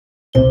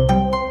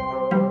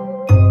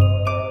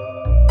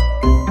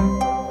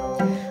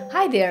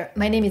there,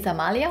 my name is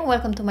Amalia,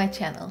 welcome to my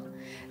channel.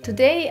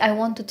 Today I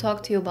want to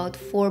talk to you about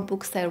 4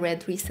 books I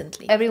read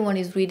recently. Everyone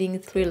is reading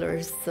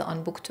thrillers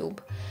on BookTube,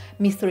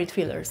 mystery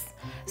thrillers.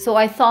 So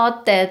I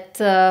thought that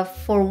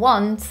for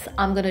once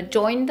I'm gonna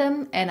join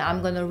them and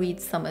I'm gonna read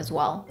some as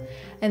well.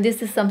 And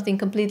this is something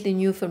completely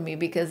new for me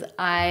because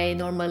I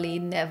normally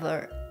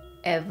never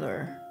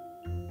ever,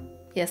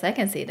 yes I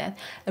can say that,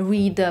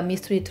 read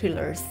mystery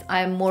thrillers.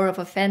 I'm more of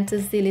a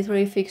fantasy,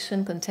 literary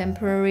fiction,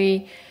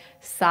 contemporary,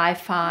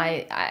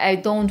 sci-fi. I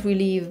don't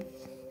really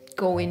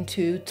go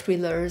into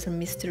thrillers or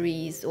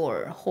mysteries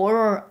or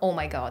horror. Oh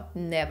my god,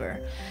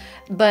 never.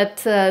 But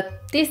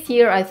this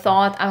year I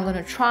thought I'm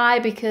gonna try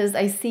because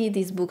I see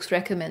these books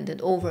recommended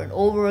over and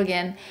over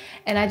again,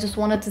 and I just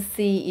wanted to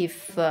see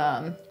if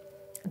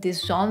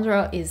this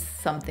genre is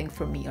something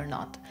for me or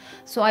not.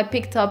 So I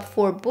picked up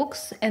 4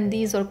 books, and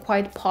these are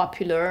quite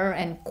popular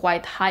and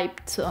quite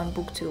hyped on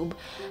BookTube.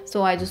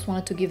 So I just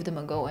wanted to give them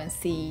a go and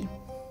see,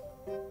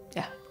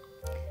 yeah,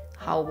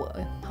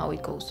 how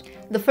it goes.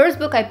 The first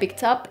book I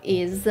picked up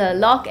is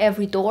Lock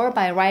Every Door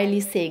by Riley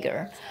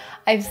Sager.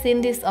 I've seen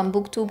this on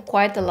BookTube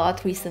quite a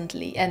lot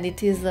recently, and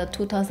it is a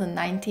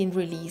 2019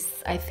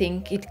 release. I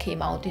think it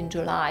came out in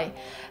July.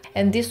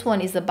 And this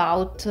one is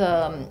about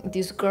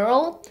this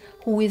girl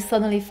who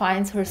suddenly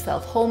finds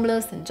herself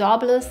homeless and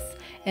jobless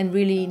and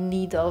really in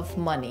need of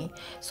money.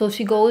 So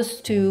she goes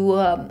to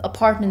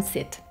apartment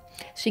sit.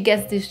 She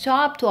gets this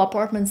job to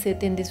apartment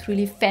sit in this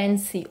really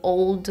fancy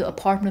old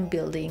apartment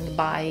building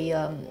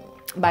by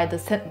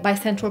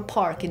Central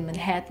Park in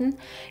Manhattan,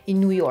 in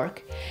New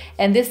York.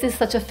 And this is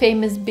such a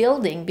famous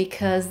building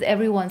because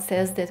everyone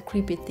says that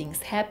creepy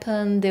things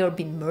happen. There have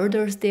been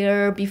murders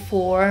there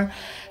before.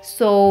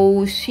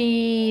 So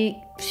she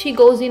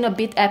goes in a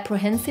bit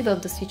apprehensive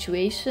of the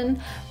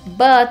situation,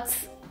 but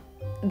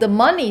the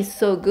money is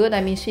so good.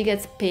 I mean, she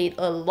gets paid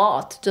a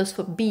lot just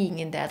for being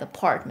in that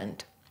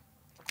apartment.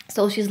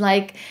 So she's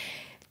like,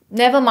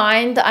 never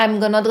mind, I'm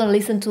not gonna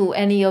listen to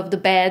any of the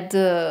bad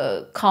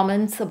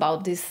comments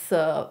about this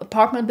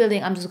apartment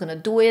building. I'm just gonna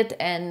do it,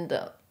 and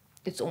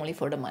it's only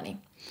for the money.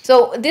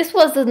 So this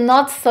was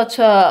not such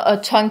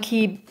a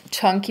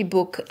chunky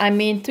book. I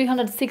mean,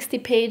 360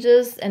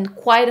 pages and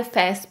quite a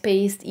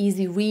fast-paced,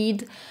 easy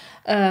read.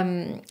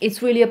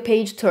 It's really a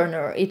page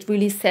turner. It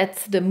really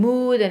sets the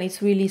mood, and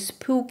it's really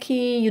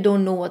spooky. You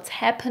don't know what's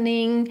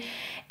happening,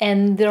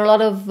 and there are a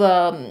lot of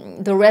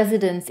the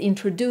residents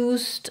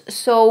introduced.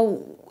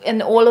 So,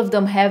 and all of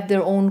them have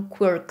their own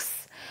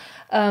quirks.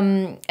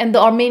 And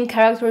our main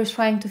character is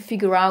trying to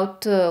figure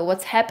out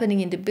what's happening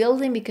in the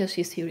building because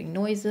she's hearing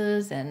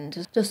noises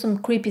and just some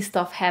creepy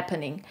stuff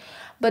happening.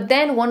 But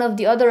then one of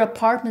the other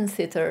apartment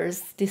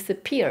sitters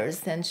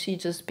disappears, and she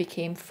just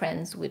became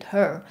friends with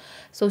her.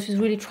 So she's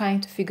really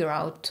trying to figure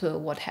out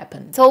what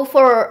happened. So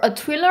for a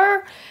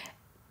thriller,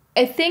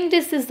 I think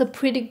this is a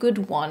pretty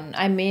good one.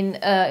 I mean,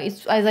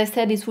 it's, as I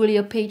said, it's really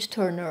a page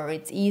turner.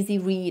 It's easy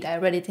read. I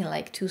read it in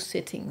like 2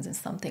 sittings and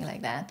something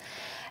like that.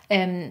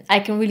 And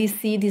I can really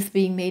see this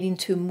being made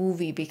into a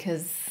movie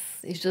because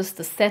it's just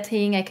the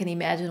setting. I can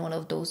imagine one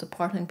of those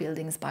apartment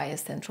buildings by a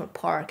Central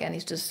Park, and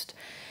it's just,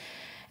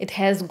 it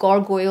has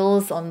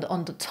gargoyles on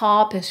the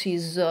top, and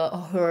she's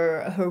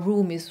her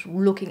room is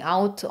looking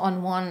out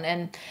on one,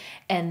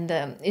 and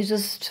it's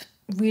just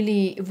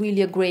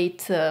really a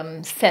great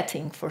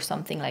setting for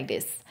something like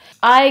this.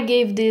 I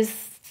gave this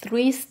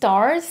 3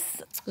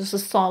 stars. Just a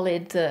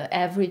solid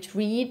average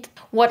read.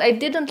 What I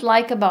didn't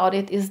like about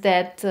it is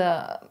that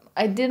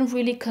I didn't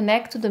really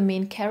connect to the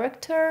main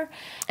character,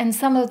 and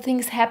some of the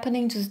things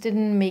happening just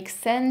didn't make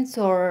sense,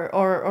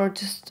 or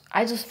just,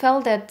 I just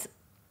felt that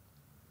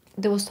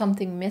there was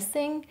something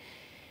missing.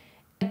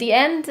 At the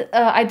end,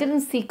 I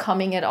didn't see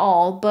coming at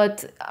all,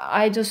 but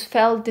I just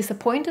felt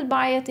disappointed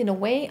by it in a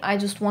way. I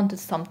just wanted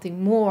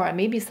something more,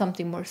 maybe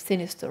something more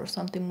sinister, or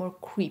something more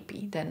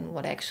creepy than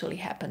what actually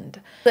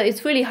happened. So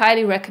it's really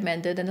highly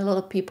recommended, and a lot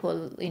of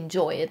people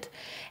enjoy it.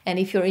 And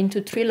if you're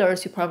into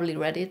thrillers, you probably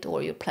read it,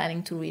 or you're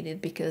planning to read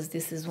it, because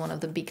this is one of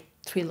the big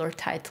thriller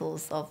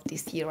titles of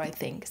this year, I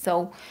think.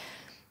 So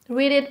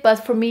read it, but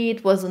for me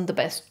it wasn't the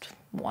best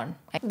one.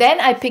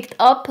 Then I picked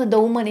up The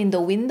Woman in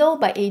the Window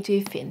by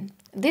A.J. Finn.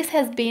 This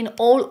has been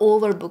all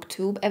over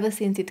BookTube ever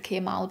since it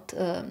came out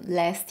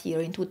last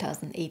year in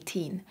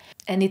 2018.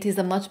 And it is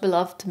a much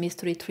beloved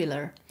mystery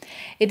thriller.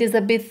 It is a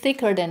bit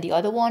thicker than the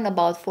other one,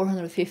 about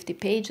 450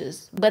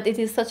 pages, but it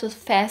is such a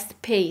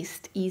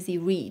fast-paced, easy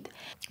read.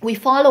 We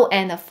follow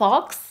Anna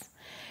Fox.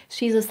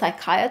 She's a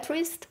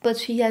psychiatrist, but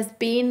she has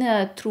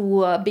been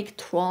through a big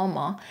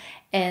trauma,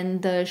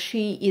 and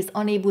she is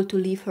unable to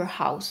leave her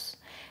house.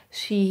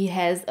 She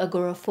has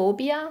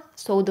agoraphobia,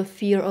 so the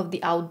fear of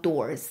the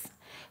outdoors.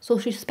 So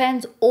she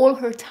spends all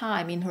her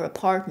time in her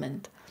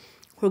apartment.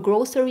 Her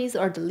groceries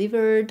are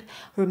delivered,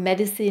 her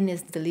medicine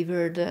is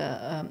delivered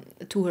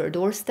to her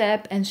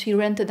doorstep, and she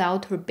rented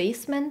out her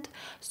basement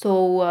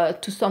so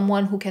to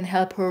someone who can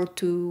help her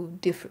to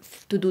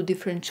do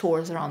different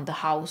chores around the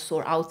house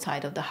or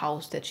outside of the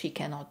house that she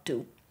cannot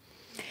do.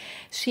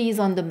 She's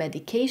on the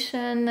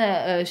medication,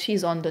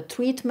 she's on the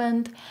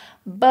treatment,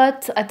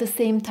 but at the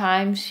same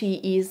time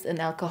she is an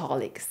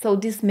alcoholic. So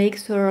this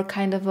makes her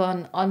kind of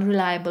an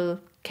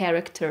unreliable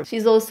character.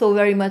 She's also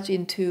very much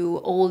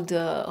into old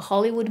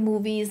Hollywood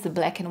movies, the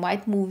black and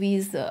white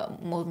movies,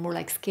 more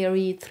like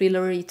scary,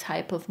 thrillery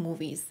type of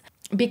movies.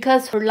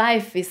 Because her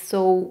life is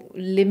so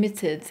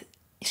limited,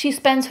 she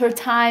spends her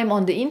time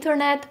on the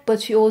internet,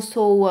 but she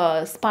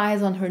also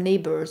spies on her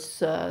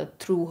neighbors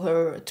through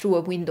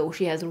a window.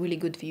 She has a really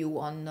good view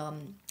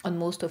on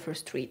most of her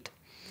street.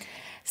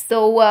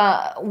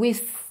 So we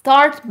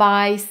start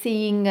by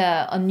seeing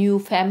a new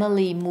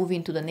family move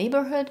into the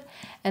neighborhood,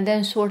 and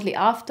then shortly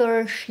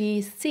after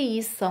she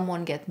sees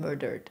someone get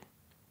murdered.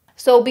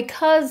 So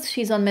because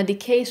she's on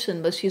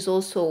medication, but she's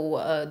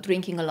also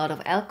drinking a lot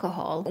of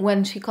alcohol,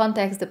 when she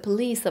contacts the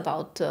police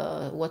about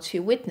what she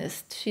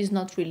witnessed, she's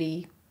not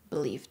really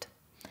believed.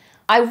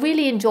 I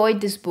really enjoyed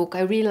this book.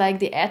 I really like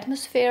the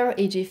atmosphere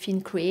A.J.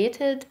 Finn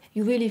created.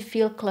 You really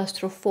feel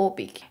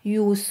claustrophobic.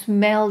 You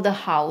smell the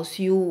house.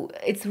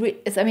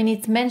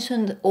 It's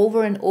mentioned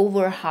over and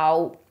over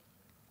how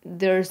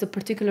there's a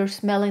particular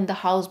smell in the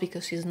house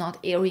because she's not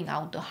airing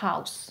out the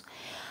house.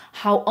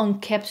 How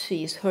unkempt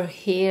she is. Her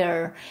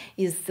hair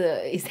is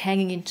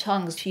hanging in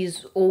chunks.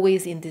 She's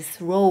always in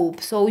this robe.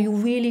 So you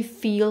really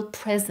feel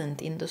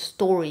present in the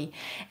story.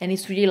 And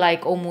it's really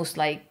like almost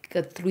like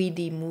a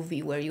 3D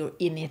movie where you're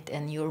in it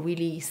and you're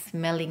really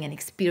smelling and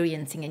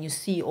experiencing, and you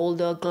see all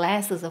the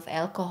glasses of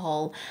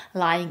alcohol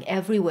lying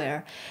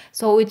everywhere.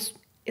 So it's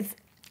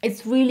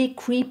really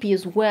creepy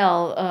as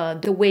well,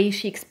 the way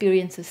she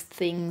experiences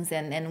things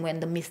and when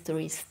the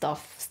mystery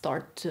stuff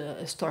start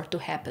to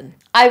happen.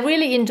 I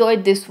really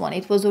enjoyed this one.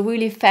 It was a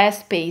really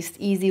fast-paced,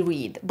 easy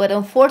read. But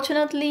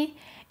unfortunately,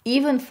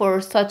 even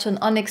for such an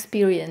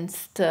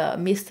unexperienced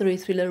mystery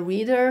thriller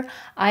reader,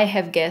 I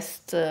have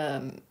guessed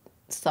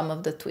some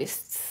of the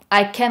twists.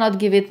 I cannot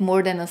give it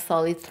more than a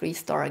solid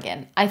 3-star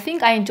again. I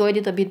think I enjoyed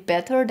it a bit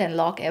better than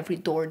Lock Every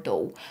Door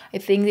though. I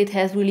think it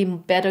has really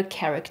better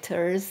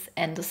characters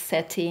and the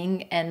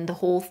setting and the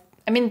whole...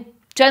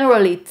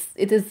 generally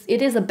it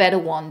is a better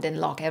one than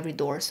Lock Every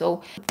Door.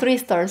 So 3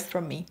 stars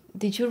from me.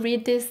 Did you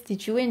read this?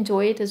 Did you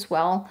enjoy it as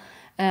well?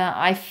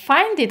 I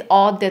find it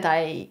odd that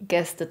I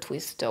guessed the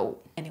twist though.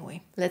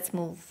 Anyway, let's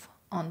move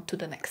on to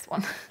the next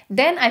one.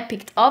 Then I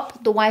picked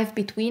up The Wife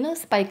Between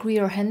Us by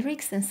Greer,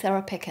 Hendricks and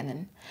Sarah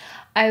Pekkanen.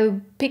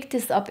 I picked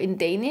this up in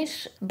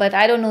Danish, but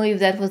I don't know if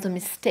that was a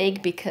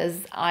mistake because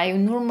I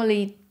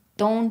normally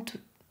don't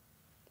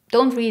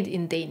read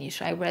in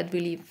Danish. I read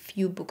really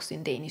few books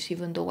in Danish,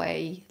 even though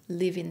I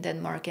live in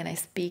Denmark and I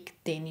speak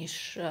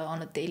Danish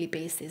on a daily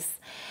basis.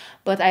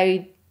 But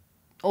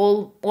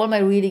all my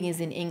reading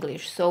is in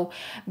English. So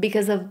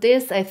because of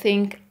this, I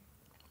think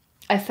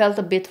I felt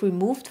a bit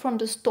removed from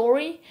the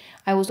story.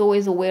 I was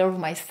always aware of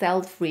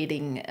myself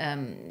reading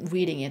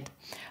it.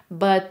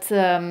 But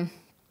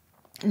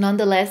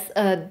nonetheless,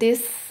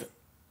 this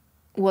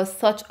was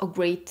such a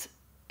great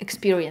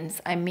experience.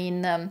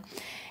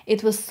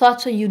 It was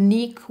such a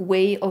unique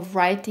way of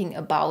writing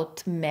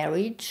about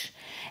marriage.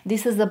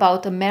 This is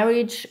about a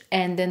marriage,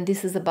 and then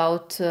this is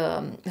about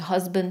a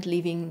husband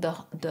leaving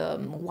the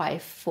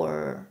wife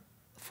for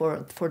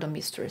the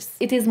mistress.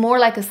 It is more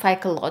like a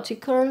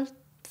psychological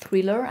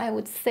thriller, I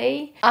would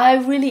say. I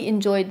really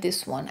enjoyed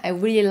this one. I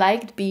really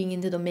liked being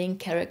into the main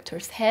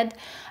character's head.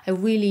 I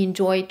really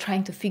enjoyed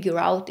trying to figure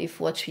out if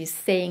what she's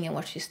saying and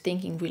what she's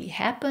thinking really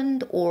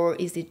happened, or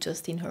is it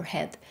just in her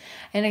head.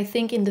 And I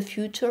think in the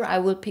future I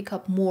will pick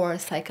up more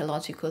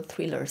psychological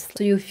thrillers.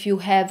 So if you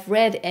have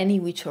read any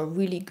which are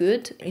really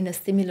good in a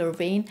similar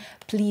vein,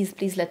 please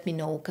let me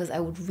know, because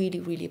I would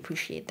really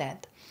appreciate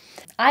that.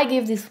 I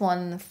give this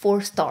one 4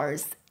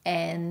 stars.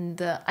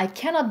 And I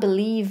cannot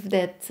believe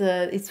that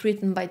it's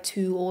written by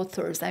 2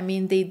 authors.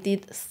 They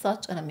did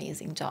such an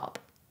amazing job.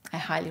 I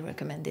highly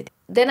recommend it.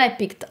 Then I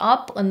picked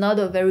up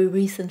another very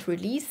recent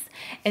release,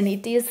 and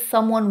it is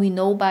Someone We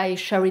Know by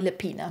Shari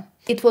Lapena.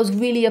 It was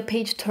really a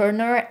page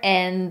turner,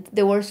 and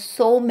there were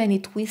so many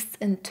twists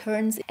and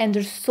turns, and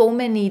there's so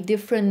many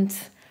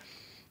different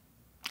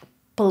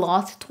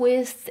plot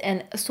twists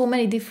and so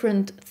many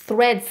different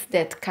threads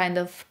that kind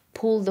of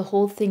pull the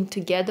whole thing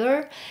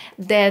together,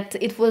 that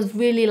it was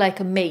really like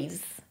a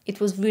maze. It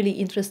was really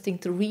interesting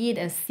to read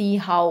and see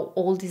how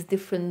all these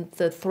different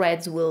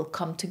threads will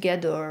come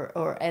together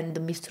and the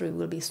mystery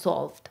will be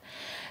solved.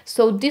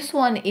 So this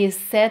one is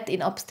set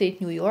in upstate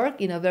New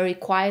York in a very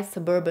quiet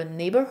suburban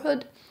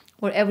neighborhood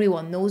where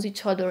everyone knows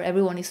each other,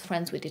 everyone is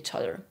friends with each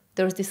other.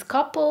 There's this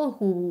couple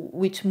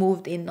which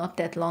moved in not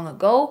that long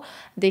ago.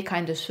 They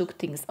kind of shook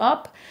things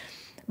up,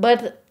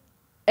 but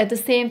at the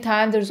same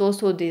time, there's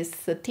also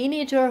this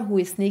teenager who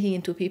is sneaking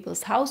into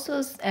people's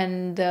houses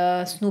and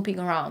snooping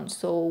around.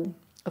 So,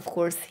 of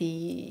course,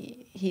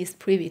 he is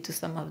privy to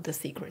some of the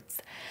secrets.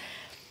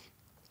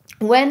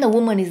 When a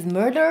woman is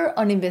murdered,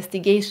 an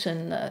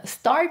investigation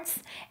starts,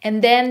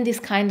 and then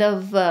this kind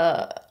of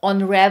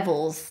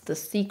unravels the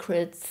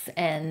secrets,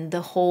 and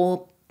the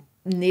whole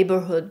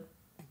neighborhood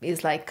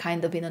is like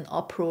kind of in an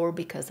uproar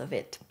because of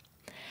it.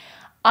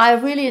 I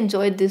really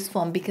enjoyed this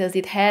one because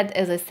it had,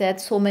 as I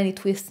said, so many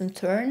twists and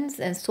turns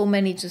and so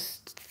many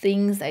just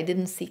things I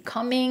didn't see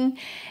coming.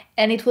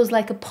 And it was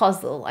like a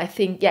puzzle, I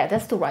think. Yeah,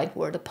 that's the right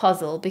word, a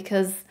puzzle,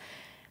 because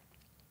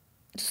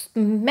just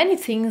many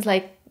things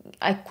like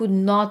I could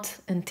not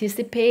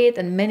anticipate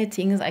and many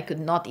things I could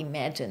not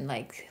imagine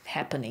like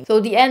happening. So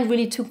the end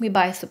really took me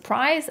by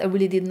surprise. I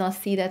really did not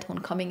see that one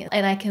coming,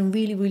 and I can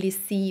really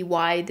see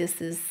why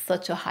this is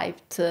such a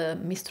hyped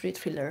mystery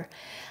thriller.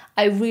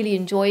 I really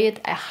enjoy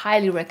it. I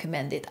highly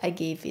recommend it. I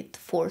gave it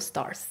 4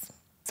 stars.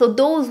 So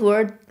those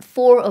were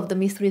 4 of the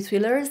mystery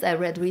thrillers I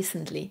read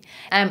recently.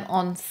 I'm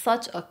on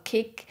such a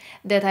kick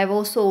that I've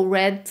also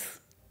read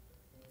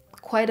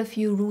quite a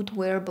few Ruth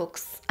Ware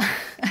books.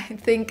 I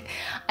think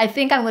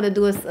I'm gonna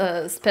do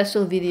a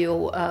special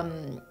video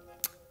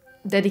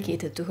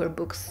dedicated to her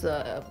books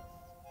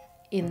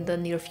in the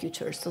near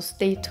future, so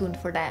stay tuned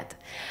for that.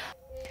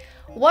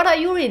 What are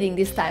you reading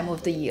this time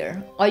of the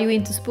year? Are you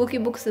into spooky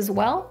books as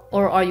well?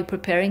 Or are you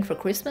preparing for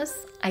Christmas?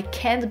 I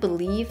can't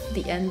believe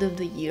the end of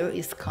the year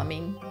is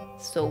coming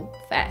so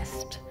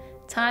fast.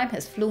 Time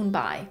has flown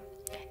by.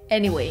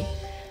 Anyway,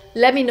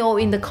 let me know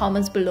in the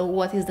comments below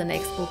what is the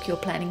next book you're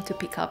planning to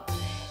pick up.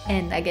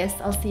 And I guess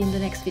I'll see you in the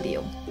next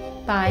video.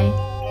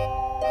 Bye!